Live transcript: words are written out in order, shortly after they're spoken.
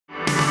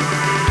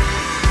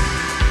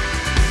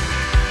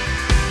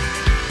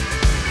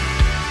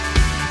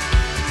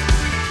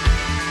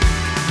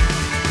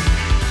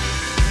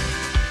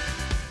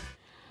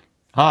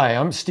Hi,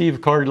 I'm Steve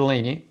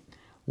Cardellini.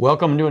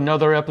 Welcome to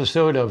another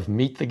episode of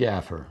Meet the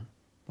Gaffer,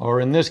 or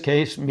in this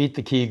case, Meet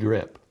the Key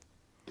Grip.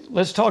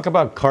 Let's talk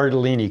about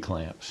Cardellini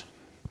clamps.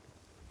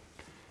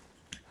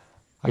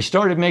 I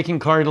started making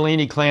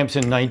Cardellini clamps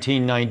in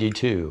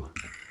 1992,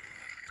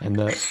 and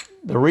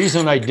the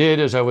reason I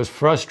did is I was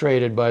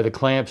frustrated by the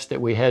clamps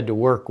that we had to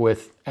work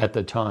with at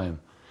the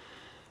time.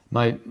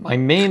 My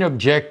main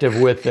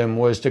objective with them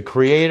was to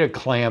create a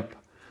clamp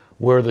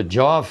where the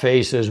jaw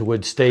faces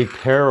would stay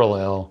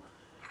parallel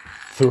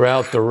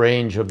throughout the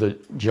range of the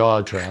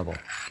jaw travel.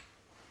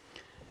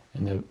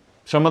 And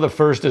some of the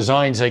first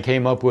designs I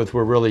came up with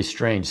were really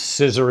strange,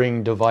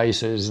 scissoring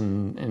devices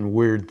and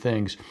weird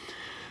things.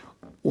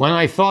 When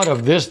I thought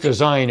of this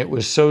design, it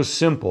was so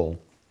simple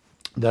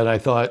that I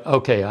thought,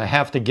 okay, I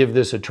have to give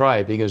this a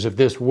try, because if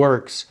this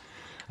works,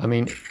 I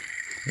mean,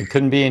 it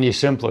couldn't be any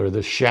simpler.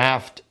 The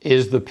shaft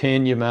is the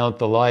pin you mount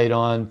the light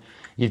on.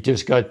 You've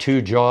just got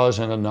two jaws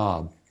and a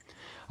knob.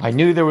 I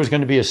knew there was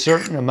going to be a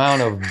certain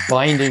amount of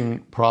binding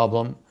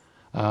problem,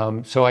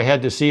 so I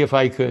had to see if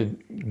I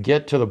could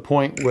get to the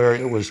point where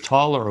it was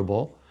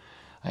tolerable,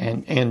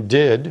 and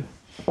did.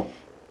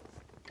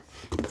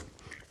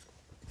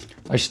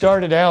 I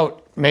started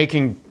out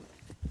making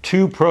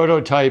two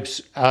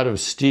prototypes out of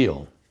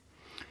steel.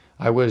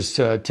 I was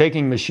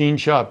taking machine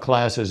shop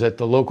classes at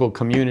the local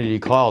community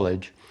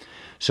college,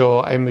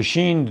 so I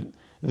machined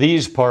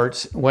these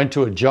parts, went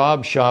to a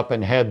job shop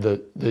and had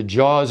the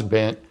jaws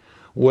bent,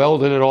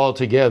 welded it all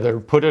together,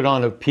 put it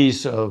on a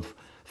piece of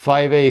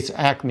 5/8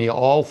 Acme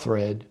all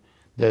thread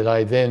that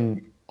I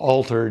then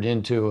altered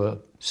into a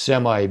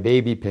semi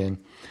baby pin,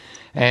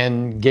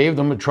 and gave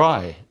them a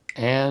try.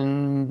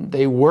 And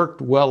they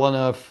worked well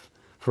enough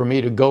for me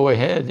to go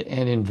ahead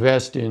and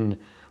invest in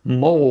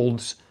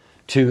molds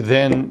to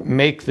then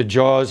make the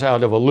jaws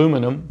out of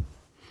aluminum,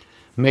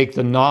 make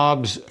the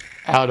knobs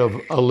out of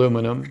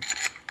aluminum,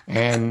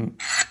 and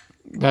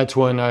that's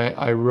when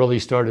I really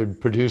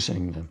started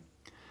producing them.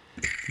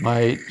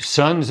 My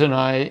sons and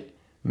I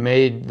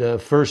made the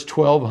first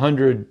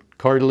 1,200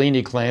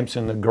 Cardellini clamps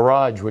in the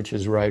garage, which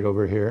is right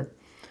over here.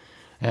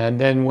 And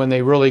then when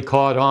they really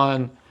caught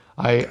on,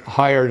 I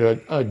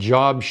hired a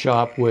job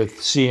shop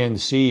with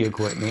CNC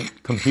equipment,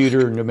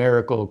 computer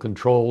numerical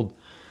controlled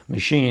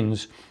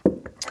machines,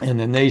 and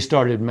then they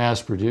started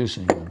mass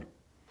producing them.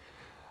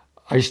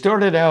 I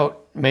started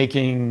out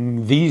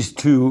making these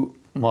two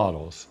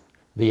models,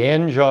 the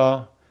end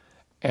jaw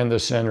and the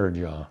center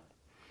jaw.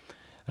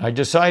 I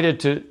decided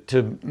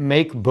to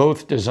make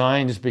both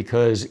designs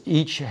because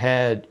each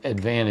had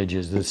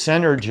advantages. The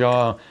center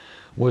jaw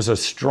was a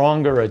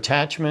stronger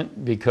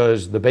attachment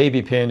because the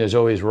baby pin is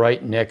always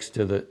right next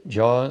to the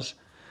jaws,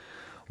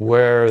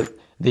 where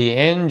the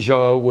end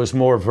jaw was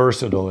more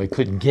versatile. It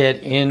could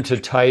get into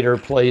tighter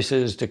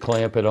places to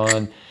clamp it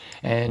on,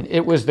 and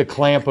it was the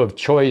clamp of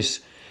choice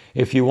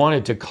if you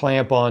wanted to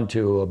clamp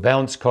onto a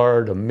bounce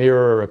card, a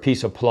mirror, a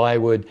piece of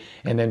plywood,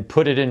 and then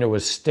put it into a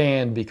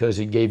stand because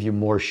it gave you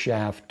more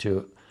shaft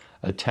to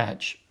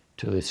attach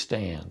to the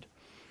stand.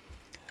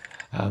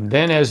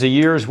 Then as the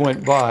years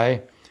went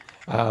by,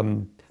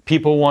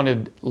 people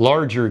wanted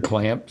larger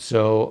clamps,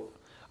 so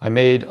I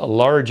made a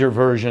larger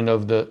version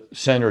of the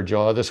center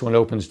jaw. This one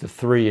opens to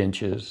 3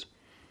 inches.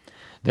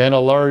 Then a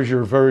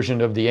larger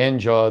version of the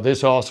end jaw.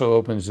 This also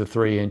opens to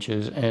 3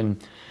 inches.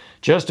 And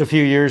just a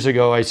few years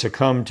ago, I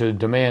succumbed to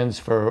demands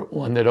for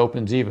one that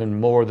opens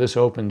even more. This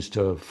opens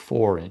to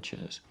 4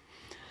 inches.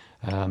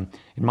 In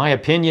my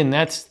opinion,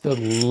 that's the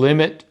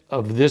limit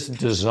of this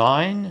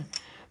design,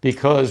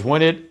 because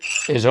when it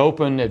is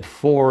open at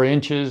 4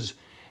 inches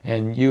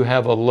and you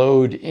have a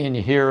load in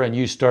here and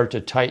you start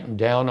to tighten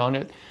down on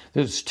it,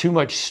 there's too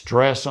much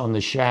stress on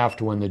the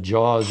shaft when the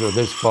jaws are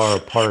this far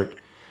apart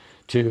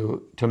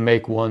to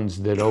make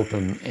ones that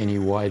open any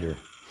wider.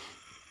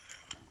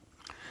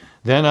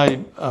 Then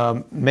I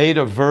made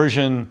a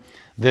version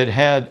that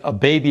had a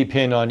baby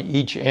pin on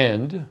each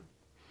end.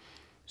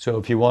 So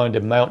if you wanted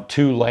to mount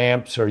 2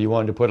 lamps, or you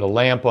wanted to put a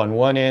lamp on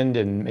one end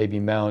and maybe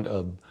mount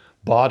a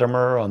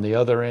bottomer on the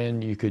other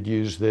end, you could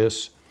use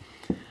this.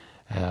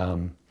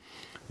 I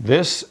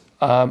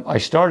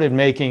started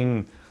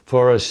making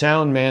for a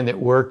sound man that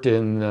worked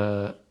in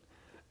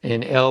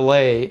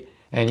LA,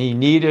 and he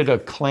needed a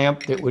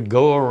clamp that would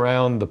go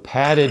around the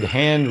padded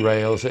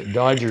handrails at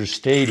Dodger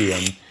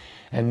Stadium,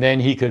 and then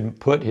he could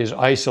put his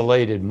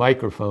isolated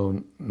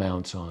microphone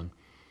mounts on.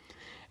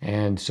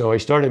 And so I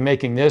started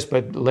making this,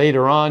 but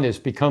later on it's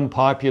become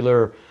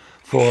popular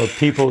for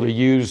people to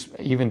use,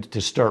 even to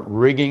start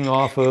rigging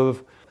off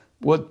of.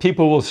 What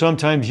people will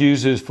sometimes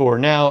use this for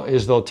now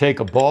is they'll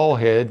take a ball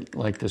head,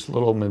 like this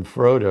little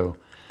Manfrotto,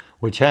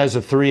 which has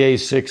a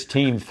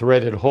 3/16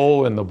 threaded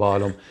hole in the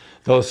bottom.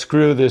 They'll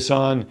screw this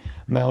on,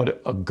 mount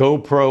a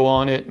GoPro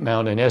on it,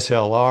 mount an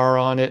SLR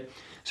on it.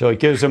 So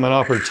it gives them an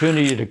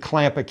opportunity to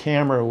clamp a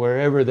camera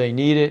wherever they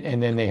need it,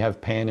 and then they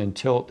have pan and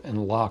tilt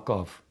and lock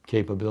off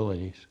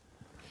capabilities.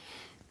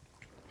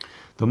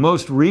 The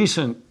most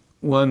recent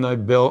one I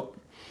built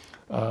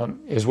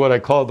is what I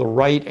call the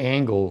right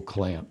angle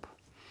clamp.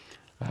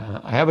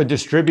 I have a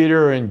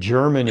distributor in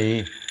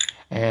Germany,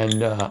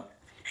 And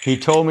he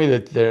told me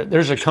that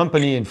there's a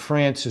company in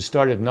France who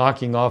started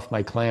knocking off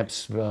my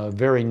clamps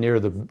very near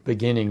the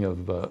beginning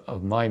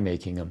of my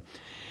making them.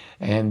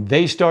 And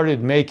they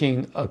started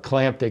making a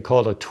clamp they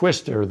called a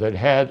twister that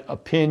had a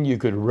pin you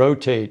could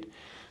rotate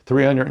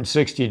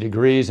 360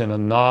 degrees and a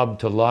knob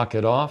to lock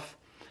it off.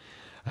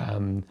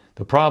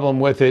 The problem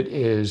with it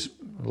is,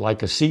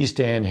 like a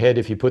C-stand head,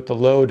 if you put the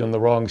load on the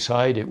wrong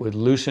side, it would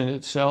loosen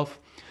itself.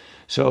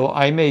 So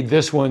I made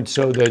this one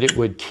so that it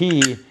would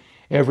key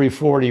every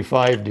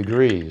 45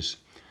 degrees,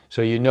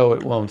 so you know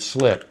it won't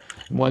slip.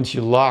 Once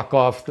you lock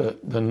off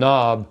the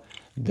knob,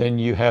 then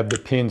you have the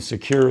pin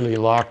securely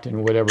locked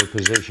in whatever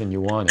position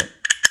you want it.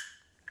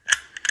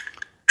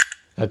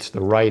 That's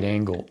the right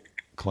angle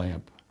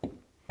clamp.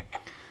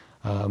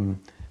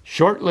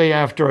 Shortly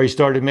after I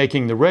started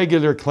making the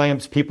regular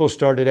clamps, people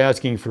started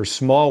asking for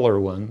smaller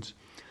ones.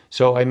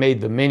 So I made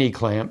the mini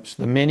clamps,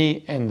 the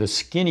mini and the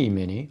skinny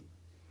mini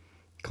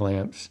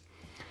clamps.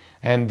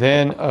 And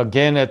then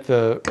again, at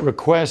the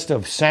request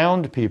of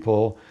sound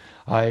people,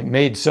 I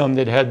made some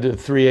that had the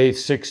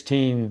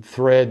 3/8/16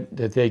 thread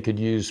that they could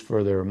use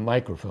for their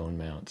microphone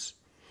mounts.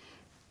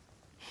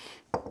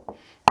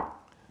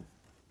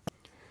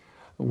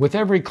 With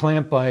every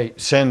clamp I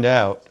send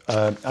out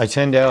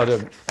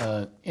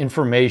an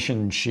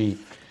information sheet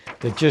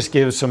that just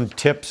gives some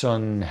tips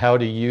on how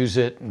to use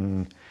it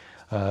and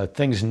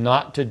things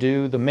not to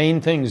do. The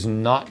main things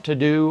not to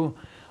do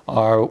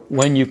are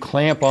when you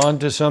clamp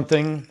onto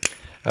something,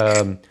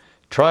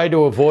 try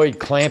to avoid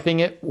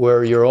clamping it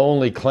where you're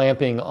only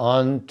clamping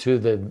onto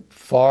the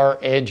far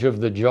edge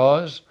of the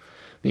jaws,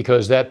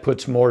 because that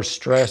puts more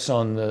stress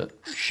on the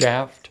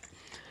shaft.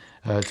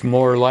 It's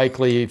more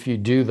likely if you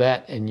do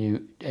that and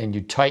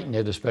you tighten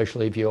it,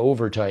 especially if you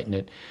over tighten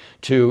it,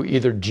 to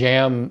either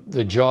jam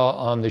the jaw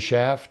on the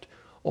shaft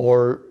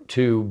or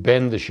to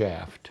bend the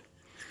shaft.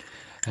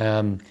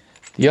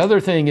 The other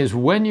thing is,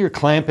 when you're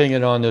clamping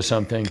it onto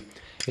something,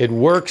 it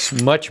works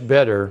much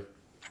better.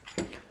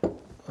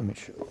 Let me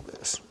show you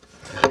this.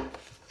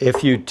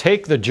 If you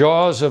take the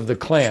jaws of the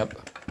clamp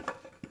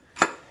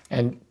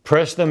and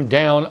press them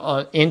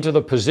down into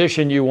the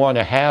position you want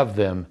to have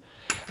them,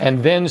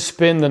 and then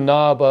spin the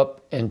knob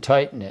up and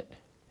tighten it,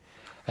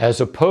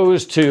 as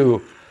opposed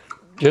to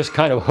just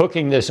kind of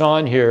hooking this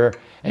on here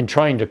and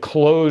trying to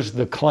close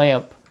the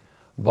clamp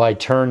by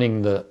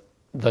turning the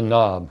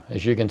knob.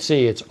 As you can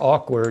see, it's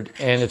awkward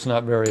and it's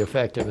not very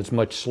effective. It's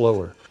much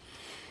slower.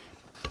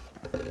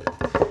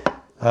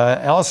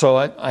 Also,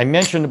 I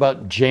mentioned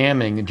about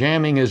jamming.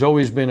 Jamming has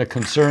always been a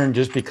concern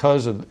just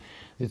because of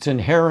it's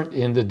inherent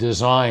in the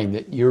design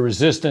that your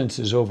resistance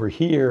is over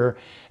here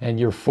and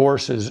your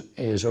force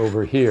is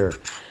over here.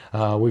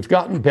 We've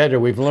gotten better.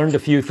 We've learned a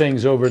few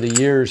things over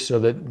the years so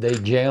that they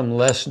jam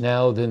less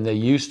now than they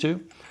used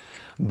to.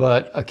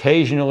 But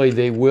occasionally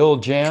they will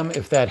jam.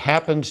 If that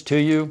happens to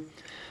you,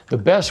 the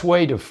best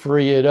way to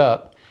free it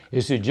up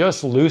is to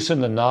just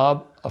loosen the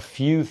knob a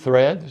few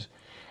threads.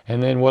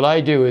 And then what I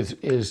do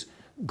is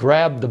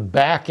grab the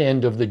back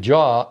end of the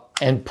jaw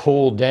and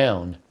pull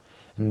down,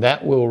 and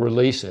that will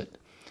release it.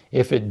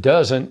 If it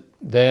doesn't,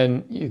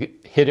 then you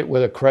hit it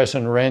with a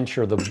crescent wrench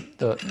or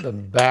the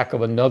back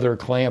of another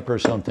clamp or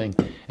something,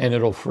 and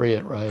it'll free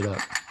it right up.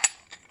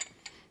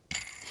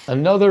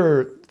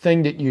 Another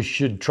thing that you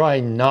should try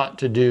not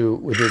to do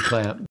with your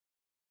clamp,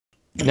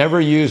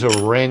 never use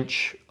a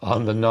wrench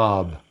on the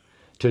knob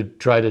to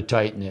try to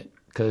tighten it,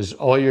 because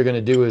all you're going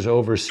to do is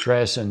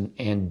overstress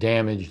and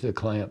damage the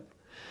clamp.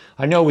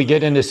 I know we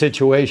get into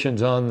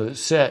situations on the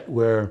set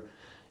where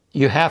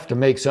you have to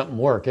make something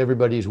work.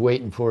 Everybody's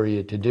waiting for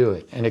you to do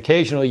it. And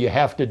occasionally you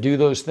have to do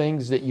those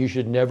things that you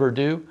should never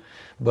do,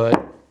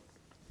 but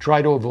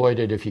try to avoid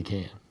it if you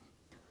can.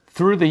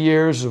 Through the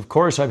years, of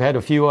course, I've had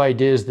a few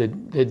ideas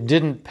that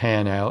didn't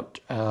pan out.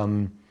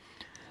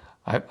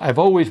 I've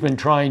always been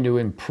trying to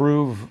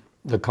improve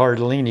the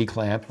Cardellini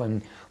clamp,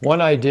 and one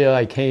idea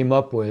I came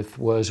up with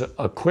was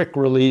a quick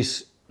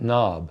release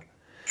knob.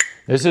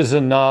 This is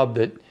a knob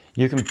that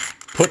you can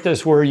put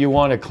this where you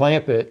want to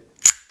clamp it.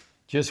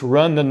 Just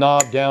run the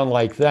knob down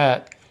like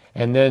that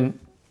and then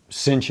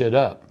cinch it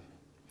up.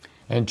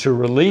 And to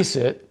release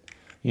it,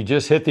 you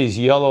just hit these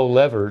yellow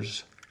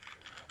levers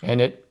and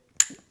it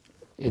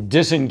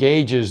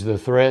disengages the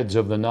threads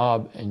of the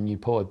knob and you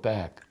pull it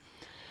back.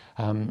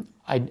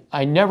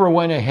 I never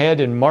went ahead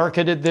and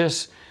marketed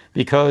this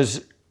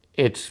because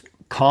it's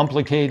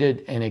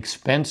complicated and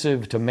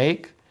expensive to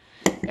make.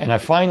 And I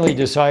finally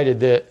decided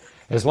that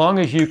as long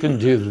as you can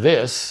do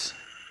this,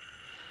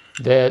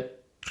 that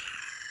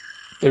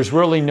there's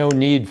really no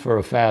need for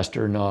a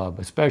faster knob,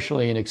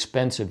 especially an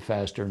expensive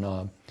faster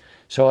knob.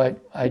 So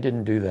I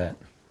didn't do that.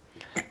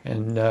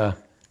 And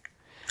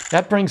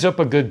that brings up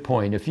a good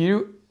point. If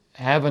you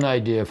have an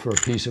idea for a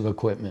piece of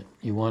equipment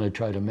you want to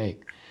try to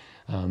make,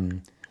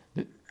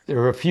 there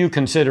are a few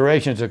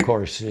considerations, of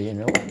course. You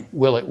know,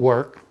 will it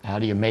work? How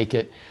do you make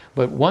it?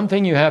 But one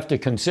thing you have to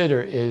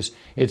consider is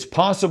it's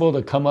possible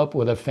to come up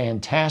with a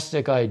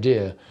fantastic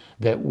idea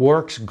that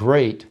works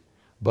great,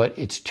 but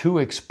it's too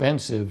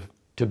expensive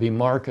to be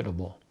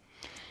marketable.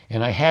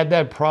 And I had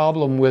that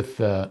problem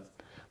with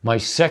my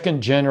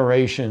second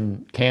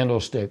generation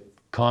candlestick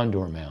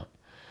condor mount.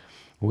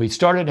 We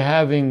started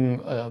having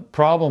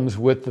problems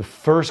with the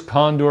first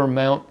condor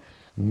mount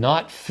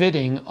not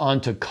fitting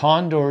onto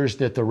condors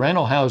that the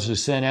rental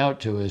houses sent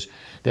out to us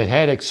that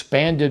had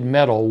expanded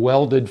metal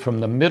welded from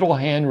the middle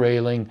hand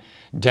railing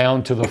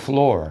down to the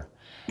floor.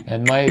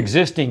 And my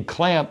existing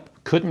clamp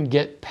couldn't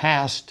get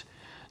past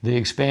the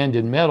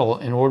expanded metal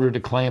in order to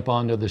clamp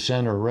onto the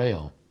center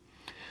rail.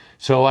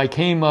 So I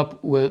came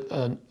up with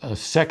a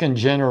second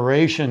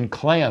generation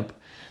clamp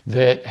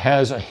that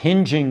has a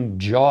hinging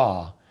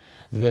jaw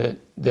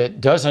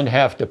that doesn't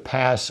have to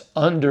pass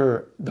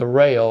under the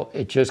rail.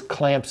 It just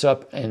clamps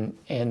up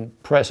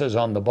and presses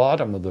on the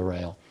bottom of the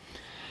rail.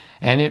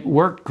 And it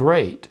worked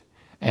great.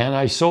 And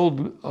I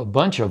sold a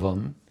bunch of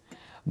them,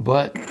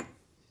 but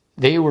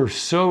they were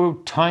so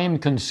time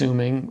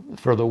consuming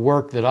for the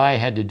work that I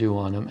had to do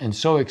on them and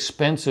so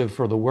expensive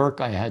for the work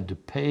I had to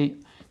pay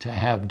to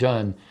have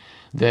done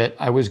that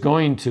I was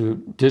going to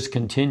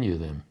discontinue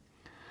them.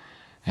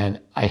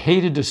 And I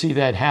hated to see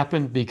that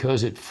happen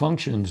because it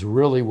functions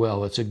really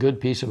well. It's a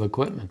good piece of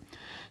equipment.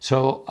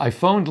 So I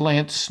phoned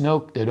Lance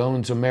Snoke that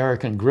owns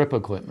American Grip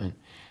Equipment,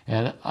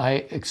 and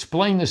I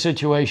explained the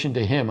situation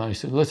to him. I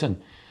said,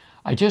 listen,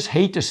 I just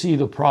hate to see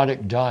the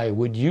product die.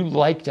 Would you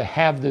like to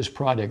have this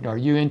product? Are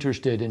you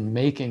interested in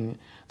making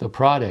the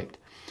product?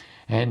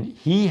 And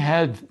he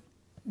had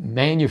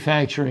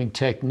manufacturing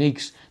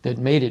techniques that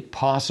made it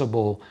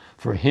possible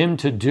for him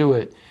to do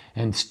it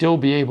and still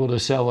be able to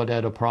sell it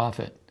at a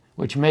profit,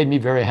 which made me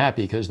very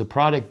happy because the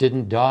product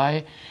didn't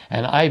die,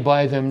 and I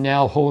buy them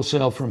now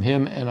wholesale from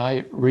him and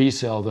I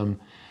resell them.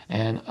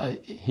 And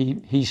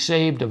he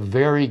saved a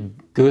very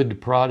good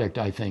product,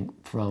 I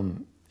think,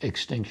 from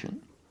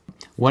extinction.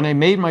 When I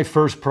made my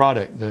first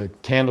product, the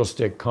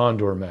candlestick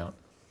condor mount,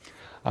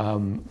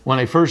 when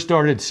I first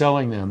started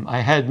selling them,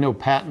 I had no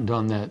patent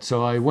on that.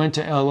 So I went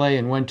to LA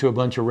and went to a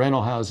bunch of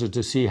rental houses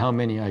to see how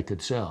many I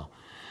could sell.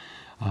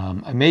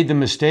 I made the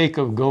mistake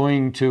of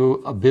going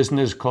to a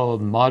business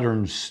called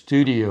Modern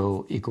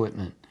Studio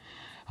Equipment.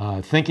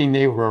 Thinking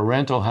they were a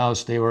rental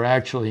house, they were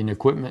actually an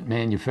equipment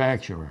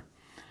manufacturer.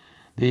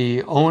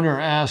 The owner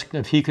asked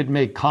if he could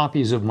make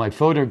copies of my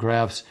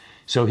photographs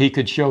so he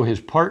could show his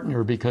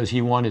partner because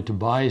he wanted to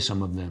buy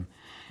some of them.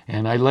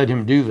 And I let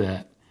him do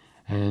that.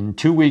 And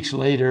 2 weeks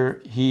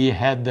later, he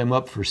had them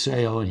up for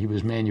sale and he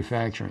was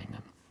manufacturing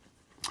them.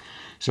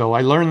 So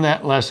I learned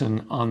that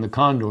lesson on the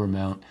condor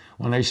mount.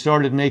 When I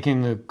started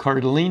making the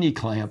Cardellini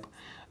clamp,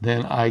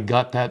 then I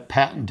got that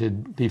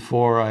patented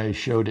before I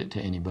showed it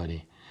to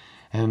anybody.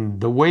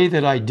 And the way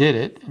that I did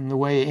it, and the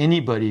way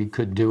anybody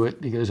could do it,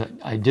 because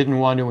I didn't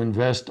want to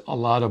invest a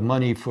lot of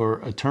money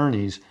for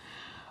attorneys,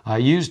 I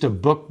used a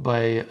book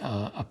by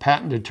a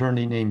patent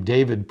attorney named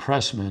David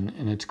Pressman,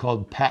 and it's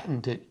called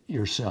Patent It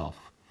Yourself.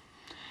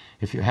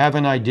 If you have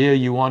an idea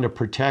you want to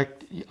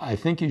protect, I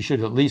think you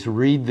should at least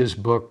read this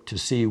book to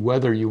see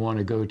whether you want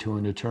to go to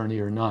an attorney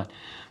or not.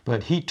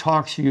 But he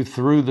talks you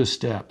through the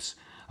steps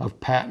of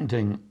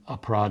patenting a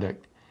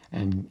product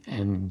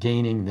and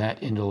gaining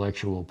that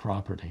intellectual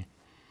property.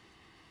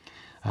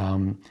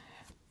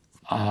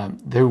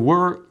 There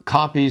were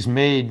copies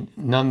made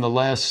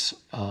nonetheless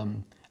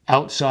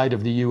outside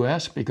of the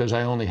US because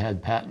I only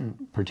had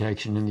patent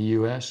protection in the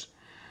US.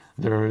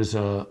 There is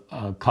a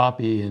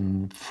copy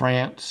in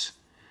France.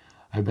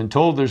 I've been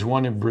told there's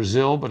one in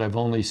Brazil, but I've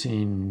only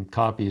seen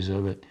copies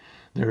of it.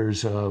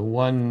 There's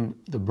one,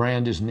 the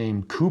brand is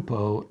named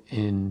Kupo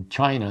in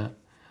China.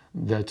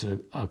 That's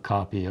a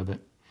copy of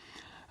it.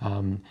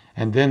 And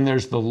then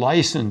there's the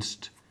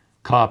licensed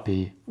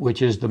copy,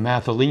 which is the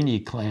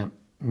Cardellini Clamp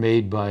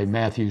made by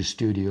Matthews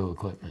Studio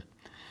Equipment.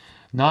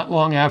 Not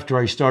long after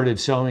I started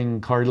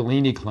selling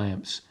Cardellini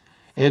clamps,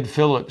 Ed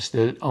Phillips,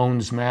 that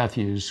owns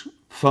Matthews,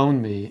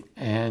 phoned me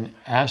and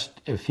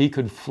asked if he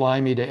could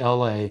fly me to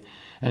LA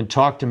and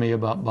talk to me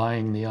about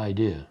buying the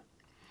idea.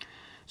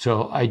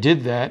 So I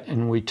did that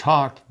and we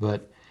talked,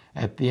 but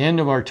at the end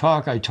of our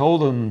talk, I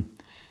told him,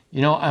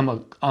 you know,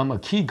 I'm a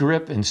key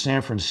grip in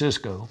San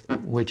Francisco,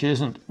 which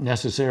isn't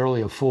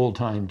necessarily a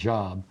full-time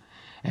job.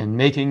 And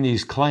making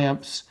these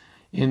clamps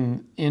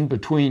in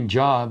between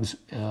jobs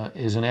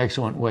is an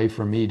excellent way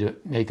for me to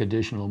make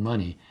additional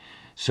money.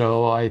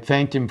 So I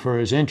thanked him for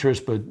his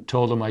interest, but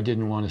told him I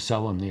didn't want to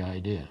sell him the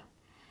idea.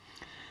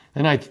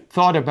 And I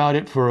thought about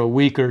it for a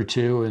week or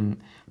two, and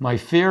my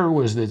fear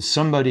was that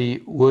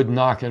somebody would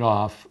knock it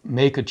off,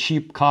 make a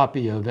cheap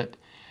copy of it,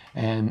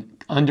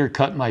 and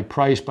undercut my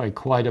price by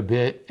quite a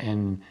bit,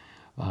 and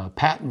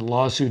patent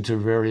lawsuits are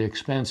very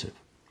expensive.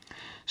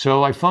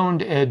 So I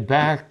phoned Ed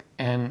back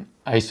and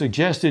I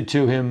suggested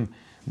to him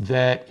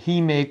that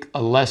he make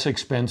a less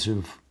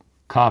expensive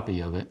copy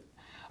of it.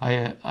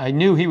 I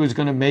knew he was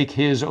going to make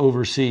his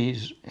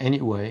overseas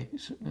anyway,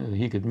 so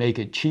he could make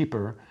it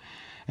cheaper.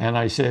 And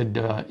I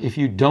said, if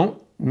you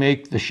don't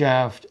make the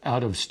shaft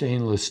out of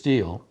stainless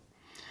steel,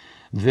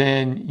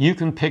 then you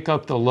can pick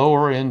up the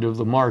lower end of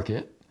the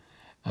market,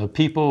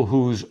 people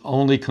whose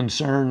only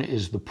concern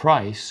is the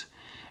price,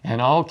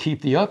 and I'll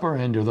keep the upper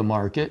end of the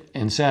market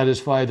and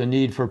satisfy the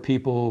need for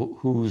people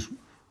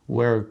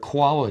where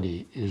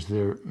quality is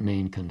their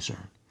main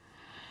concern.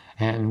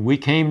 And we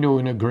came to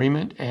an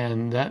agreement,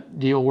 and that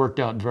deal worked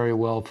out very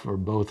well for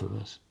both of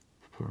us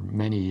for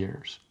many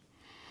years.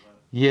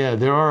 Yeah,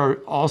 there are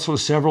also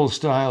several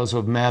styles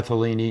of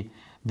Mathellini.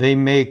 They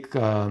make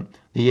the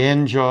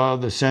end jaw,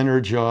 the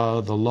center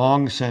jaw, the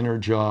long center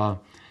jaw,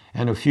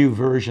 and a few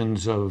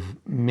versions of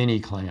mini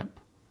clamp.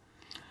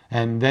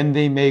 And then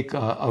they make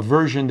a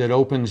version that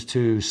opens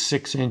to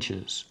 6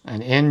 inches,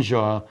 an end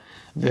jaw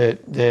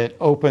that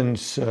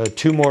opens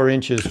 2 more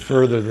inches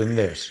further than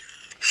this.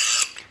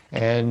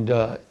 And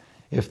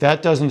if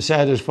that doesn't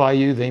satisfy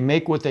you, they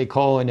make what they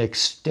call an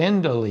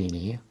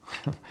extendellini,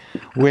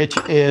 which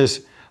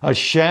is a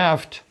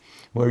shaft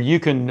where you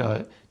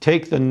can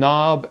take the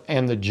knob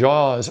and the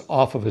jaws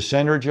off of a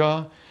center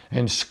jaw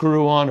and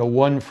screw on a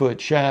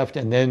 1-foot shaft,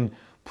 and then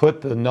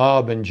put the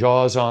knob and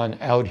jaws on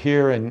out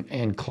here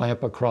and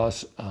clamp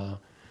across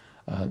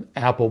an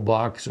apple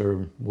box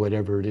or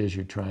whatever it is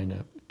you're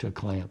trying to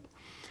clamp.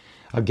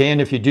 Again,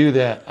 if you do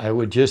that, I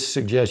would just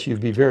suggest you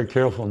be very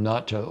careful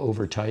not to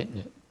over-tighten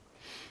it.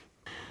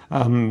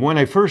 When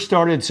I first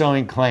started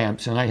selling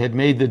clamps, and I had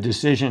made the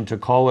decision to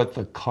call it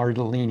the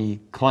Cardellini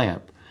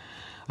Clamp,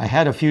 I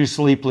had a few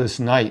sleepless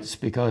nights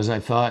because I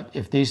thought,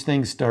 if these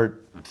things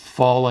start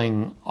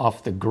falling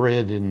off the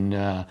grid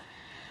and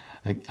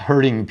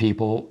hurting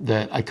people,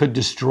 that I could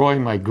destroy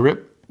my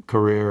grip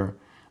career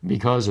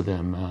because of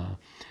them.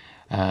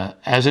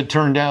 As it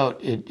turned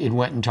out, it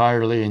went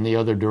entirely in the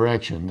other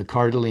direction. The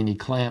Cardellini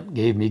Clamp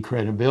gave me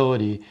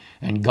credibility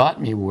and got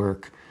me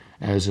work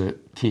as a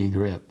key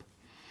grip.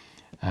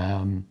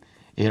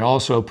 It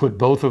also put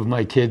both of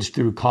my kids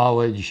through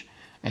college,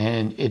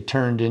 and it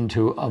turned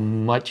into a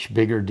much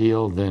bigger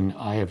deal than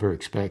I ever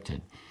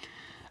expected.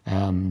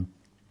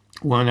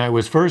 When I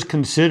was first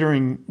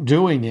considering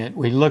doing it,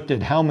 we looked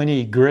at how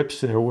many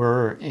grips there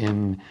were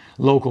in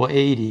Local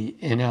 80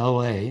 in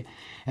LA,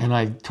 and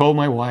I told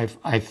my wife,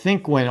 I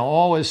think when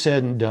all is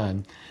said and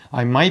done,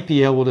 I might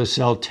be able to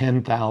sell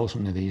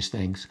 10,000 of these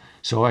things,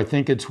 so I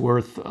think it's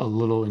worth a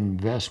little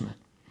investment.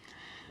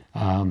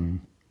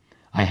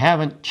 I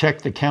haven't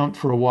checked the count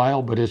for a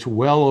while, but it's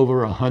well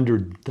over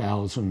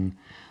 100,000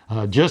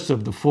 just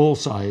of the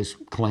full-size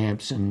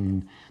clamps,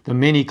 and the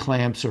mini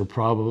clamps are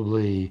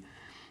probably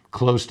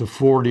close to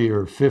 40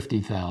 or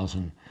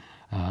 50,000.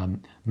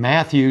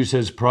 Matthews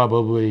has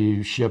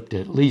probably shipped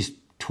at least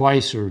 2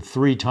 or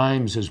 3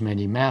 times as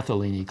many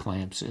Mathellini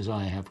clamps as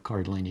I have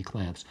Cardellini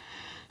clamps.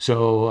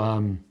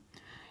 So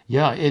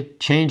yeah,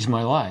 it changed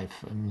my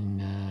life. I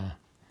mean,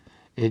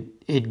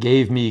 it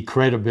gave me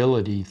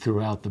credibility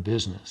throughout the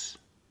business.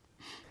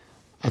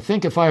 I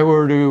think if I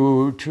were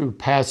to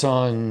pass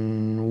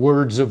on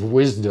words of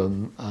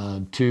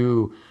wisdom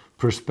to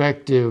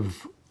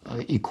prospective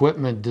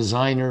equipment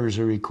designers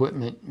or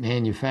equipment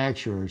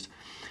manufacturers,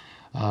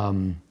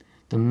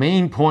 the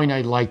main point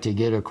I'd like to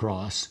get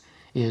across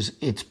is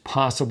it's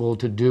possible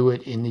to do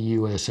it in the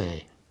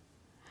USA.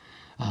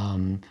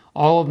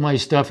 All of my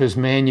stuff is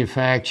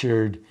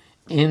manufactured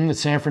in the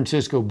San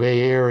Francisco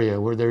Bay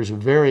Area, where there's a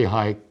very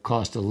high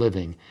cost of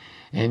living,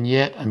 and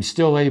yet I'm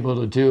still able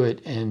to do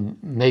it and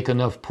make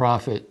enough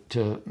profit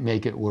to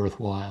make it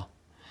worthwhile.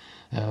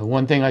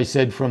 One thing I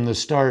said from the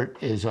start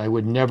is I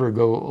would never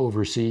go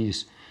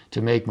overseas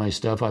to make my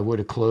stuff. I would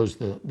have closed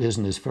the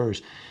business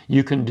first.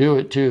 You can do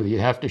it too. You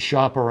have to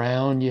shop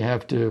around. You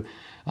have to,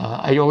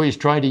 I always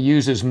try to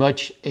use as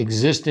much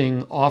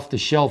existing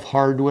off-the-shelf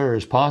hardware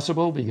as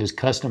possible because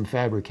custom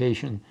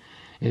fabrication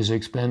is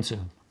expensive.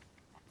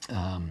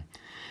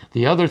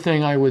 The other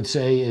thing I would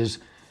say is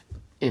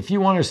if you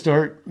want to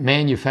start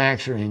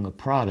manufacturing a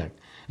product,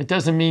 it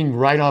doesn't mean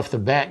right off the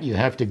bat you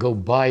have to go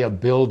buy a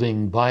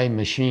building, buy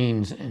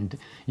machines, and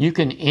you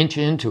can inch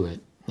into it.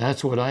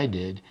 That's what I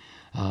did.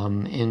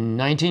 In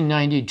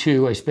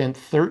 1992, I spent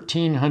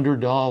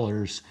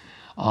 $1,300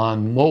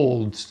 on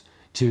molds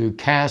to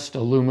cast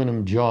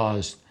aluminum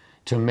jaws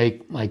to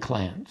make my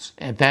clamps.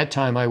 At that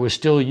time, I was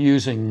still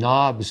using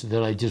knobs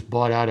that I just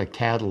bought out of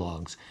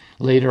catalogs.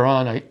 Later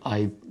on,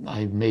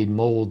 I made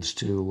molds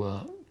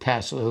to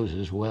cast those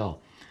as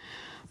well.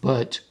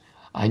 But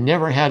I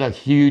never had a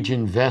huge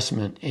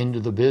investment into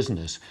the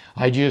business.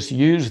 I just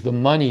used the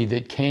money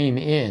that came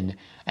in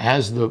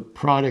as the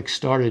product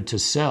started to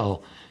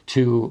sell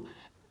to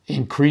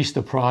increase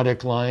the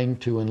product line,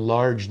 to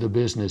enlarge the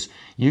business.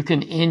 You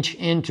can inch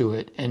into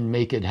it and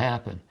make it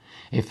happen.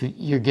 If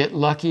you get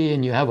lucky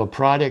and you have a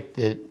product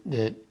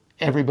that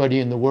everybody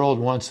in the world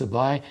wants to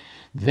buy,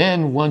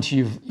 then once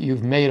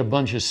you've made a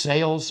bunch of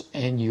sales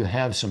and you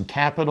have some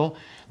capital,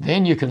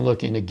 then you can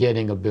look into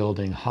getting a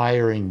building,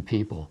 hiring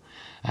people.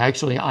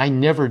 Actually, I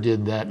never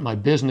did that. My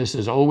business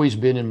has always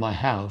been in my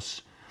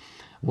house.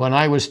 When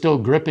I was still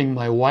gripping,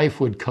 my wife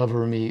would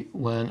cover me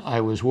when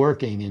I was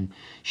working, and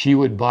she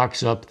would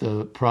box up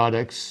the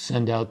products,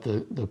 send out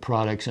the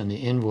products and the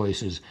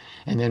invoices.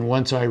 And then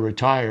once I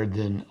retired,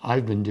 then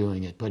I've been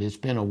doing it. But it's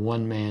been a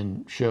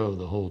one-man show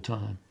the whole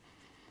time.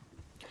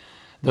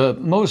 The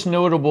most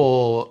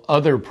notable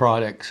other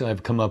products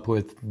I've come up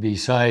with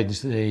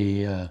besides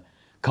the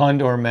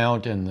Condor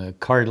mount and the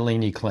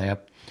Cardellini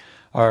clamp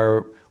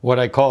are what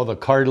I call the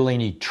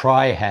Cardellini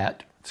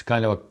tri-hat. It's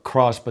kind of a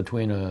cross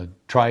between a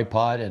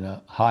tripod and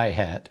a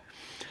hi-hat.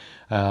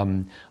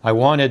 I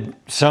wanted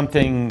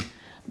something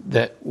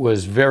that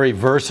was very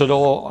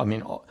versatile. I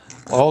mean,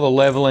 all the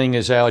leveling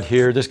is out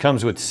here. This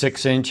comes with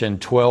 6-inch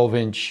and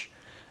 12-inch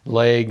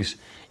legs.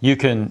 You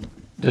can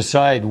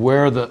decide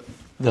where the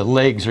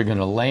legs are going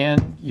to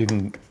land. You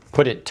can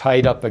put it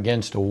tight up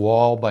against a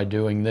wall by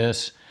doing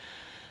this.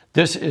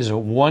 This is a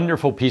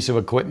wonderful piece of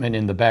equipment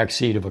in the back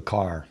seat of a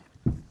car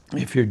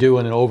if you're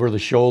doing an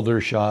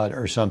over-the-shoulder shot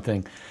or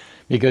something,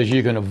 because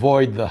you can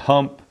avoid the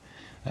hump.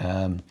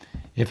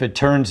 If it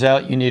turns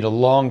out you need a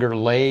longer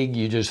leg,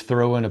 you just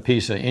throw in a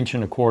piece of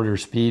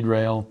 1.25-inch speed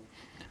rail.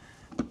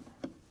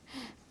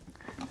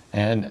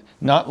 And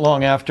not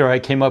long after I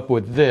came up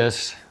with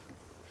this,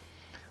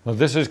 well,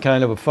 this is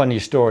kind of a funny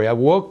story. I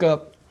woke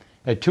up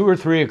at 2 or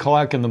 3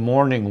 o'clock in the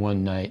morning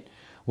one night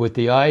with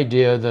the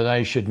idea that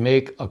I should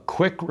make a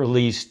quick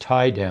release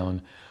tie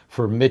down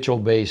for Mitchell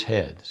base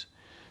heads.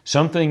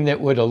 Something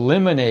that would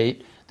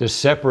eliminate the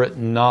separate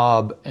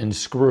knob and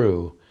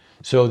screw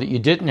so that you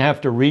didn't have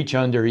to reach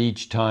under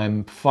each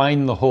time,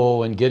 find the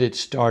hole and get it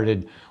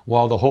started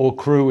while the whole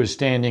crew was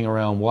standing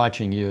around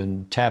watching you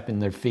and tapping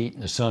their feet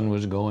and the sun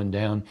was going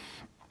down.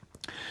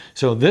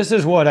 So this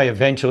is what I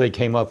eventually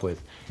came up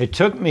with. It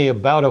took me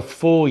about a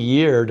full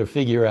year to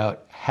figure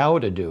out how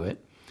to do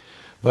it,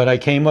 but I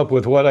came up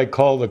with what I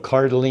call the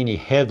Cardellini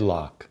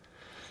headlock.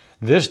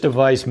 This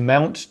device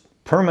mounts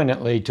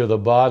permanently to the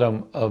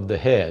bottom of the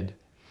head,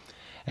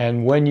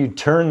 and when you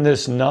turn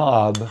this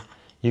knob,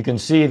 you can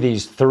see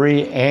these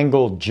 3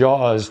 angled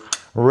jaws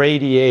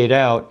radiate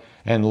out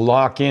and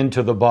lock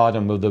into the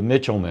bottom of the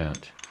Mitchell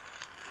mount.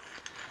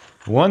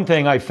 One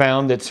thing I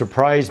found that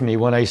surprised me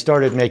when I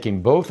started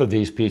making both of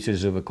these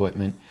pieces of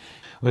equipment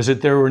was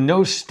that there were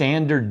no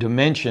standard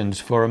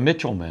dimensions for a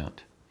Mitchell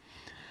mount.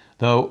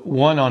 The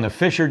one on a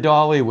Fisher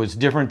dolly was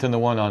different than the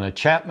one on a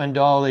Chapman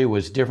dolly,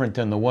 was different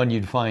than the one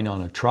you'd find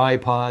on a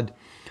tripod.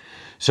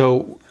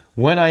 So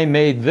when I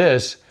made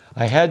this,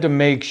 I had to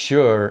make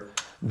sure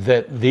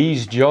that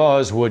these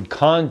jaws would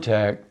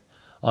contact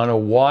on a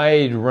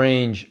wide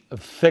range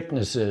of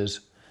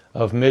thicknesses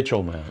of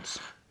Mitchell mounts.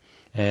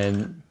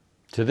 And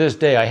to this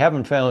day, I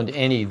haven't found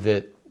any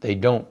that they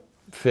don't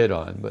fit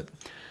on, but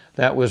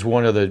that was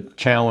one of the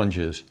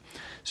challenges.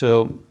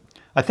 So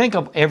I think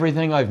of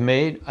everything I've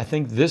made, I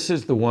think this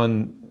is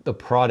the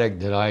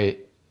product that I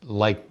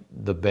like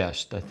the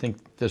best. I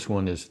think this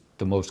one is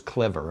the most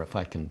clever, if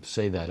I can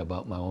say that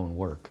about my own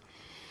work.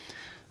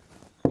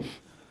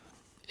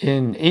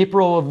 In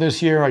April of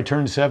this year, I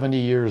turned 70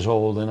 years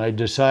old, and I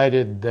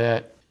decided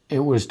that it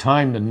was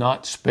time to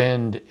not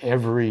spend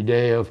every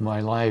day of my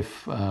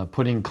life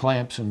putting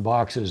clamps in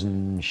boxes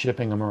and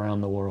shipping them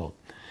around the world.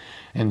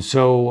 And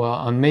so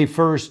on May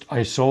 1st,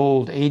 I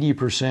sold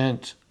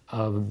 80%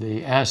 of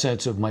the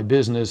assets of my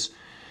business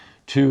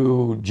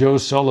to Joe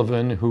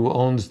Sullivan, who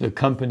owns the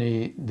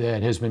company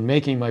that has been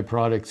making my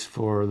products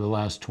for the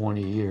last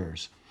 20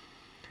 years.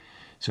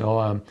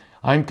 So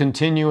I'm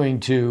continuing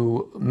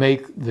to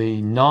make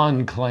the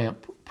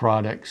non-clamp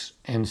products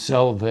and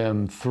sell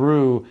them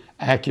through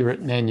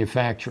Accurate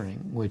Manufacturing,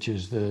 which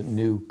is the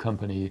new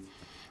company,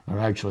 or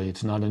actually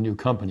it's not a new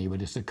company,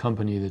 but it's a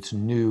company that's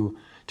new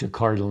to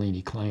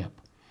Cardellini Clamp.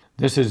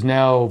 This has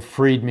now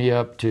freed me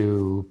up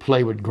to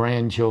play with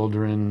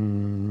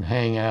grandchildren,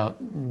 hang out,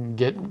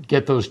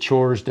 get those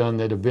chores done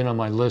that have been on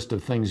my list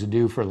of things to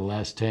do for the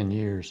last 10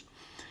 years.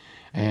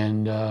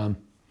 And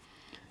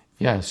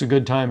yeah, it's a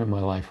good time in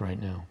my life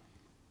right now.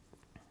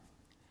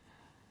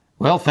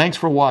 Well, thanks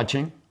for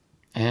watching,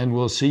 and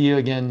we'll see you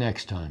again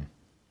next time.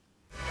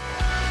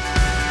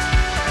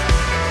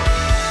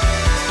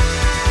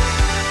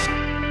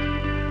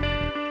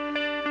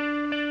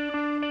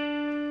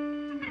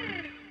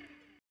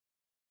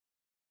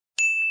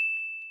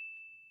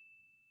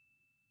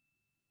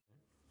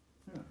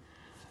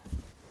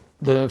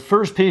 The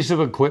first piece of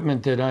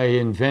equipment that I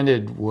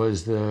invented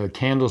was the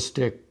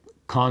candlestick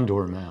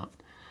condor mount.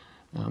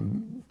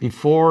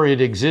 Before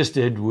it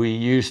existed, we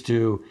used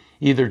to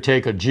either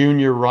take a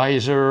junior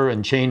riser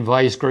and chain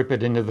vice grip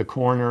it into the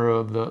corner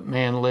of the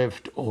man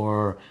lift,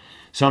 or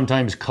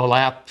sometimes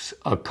collapse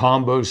a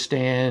combo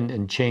stand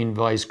and chain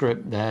vice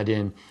grip that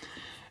in.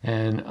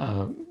 And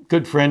a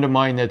good friend of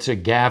mine that's a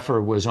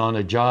gaffer was on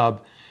a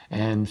job,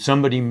 and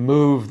somebody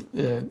moved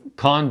the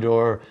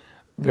condor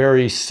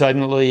very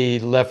suddenly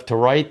left to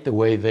right, the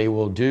way they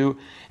will do,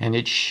 and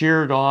it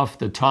sheared off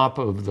the top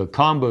of the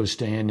combo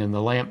stand and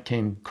the lamp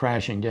came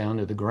crashing down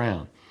to the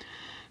ground.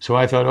 So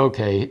I thought,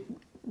 okay,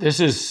 this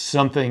is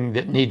something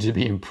that needs to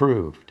be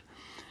improved.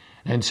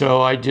 And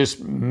so I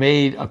just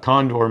made a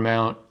condor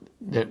mount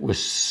that was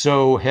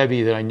so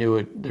heavy that I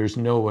knew there's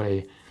no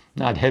way,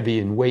 not heavy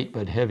in weight,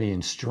 but heavy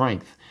in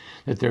strength,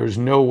 that there's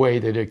no way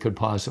that it could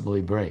possibly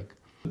break.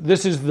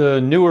 This is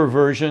the newer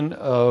version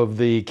of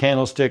the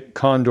candlestick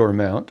condor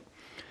mount.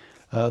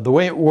 The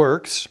way it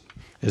works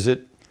is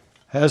it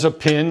has a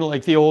pin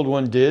like the old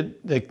one did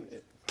that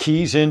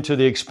keys into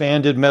the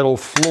expanded metal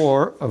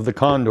floor of the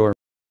condor.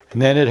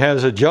 And then it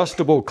has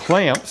adjustable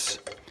clamps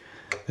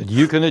that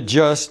you can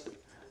adjust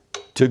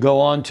to go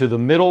onto the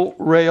middle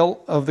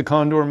rail of the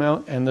condor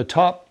mount and the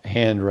top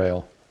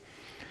handrail.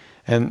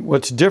 And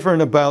what's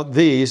different about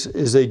these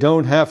is they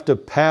don't have to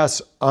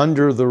pass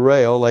under the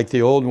rail like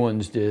the old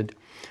ones did.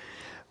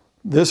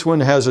 This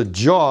one has a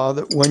jaw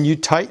that when you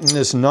tighten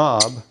this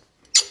knob,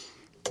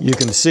 you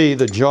can see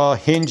the jaw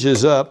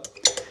hinges up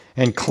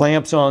and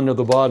clamps onto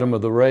the bottom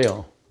of the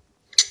rail.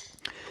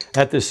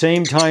 At the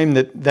same time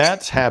that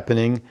that's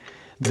happening,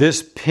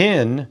 this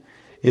pin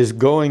is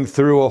going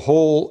through a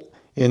hole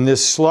in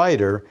this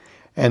slider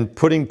and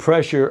putting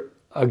pressure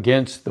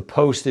against the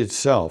post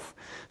itself.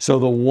 So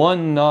the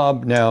one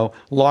knob now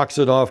locks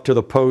it off to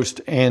the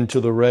post and to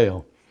the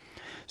rail.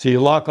 So you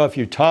lock off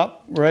your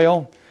top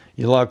rail,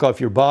 you lock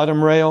off your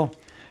bottom rail,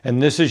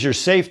 and this is your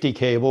safety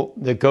cable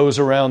that goes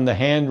around the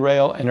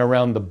handrail and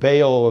around the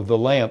bail of the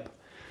lamp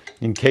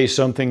in case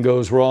something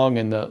goes wrong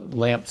and the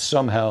lamp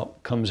somehow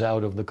comes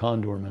out of the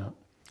condor mount.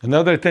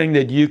 Another thing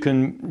that you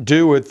can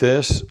do with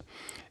this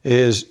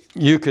is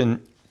you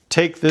can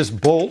take this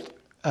bolt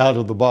out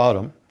of the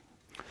bottom.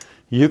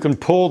 You can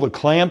pull the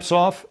clamps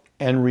off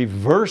and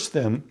reverse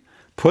them,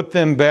 put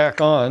them back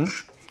on,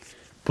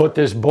 put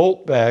this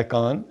bolt back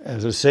on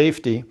as a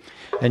safety,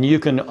 and you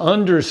can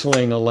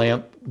undersling a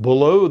lamp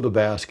below the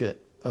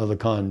basket of the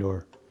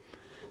condor.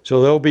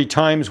 So there'll be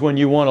times when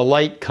you want a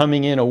light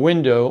coming in a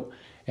window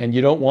and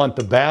you don't want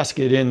the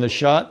basket in the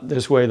shot.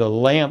 This way the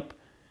lamp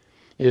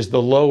is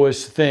the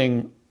lowest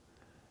thing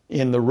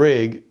in the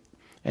rig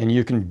and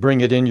you can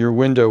bring it in your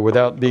window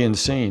without being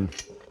seen.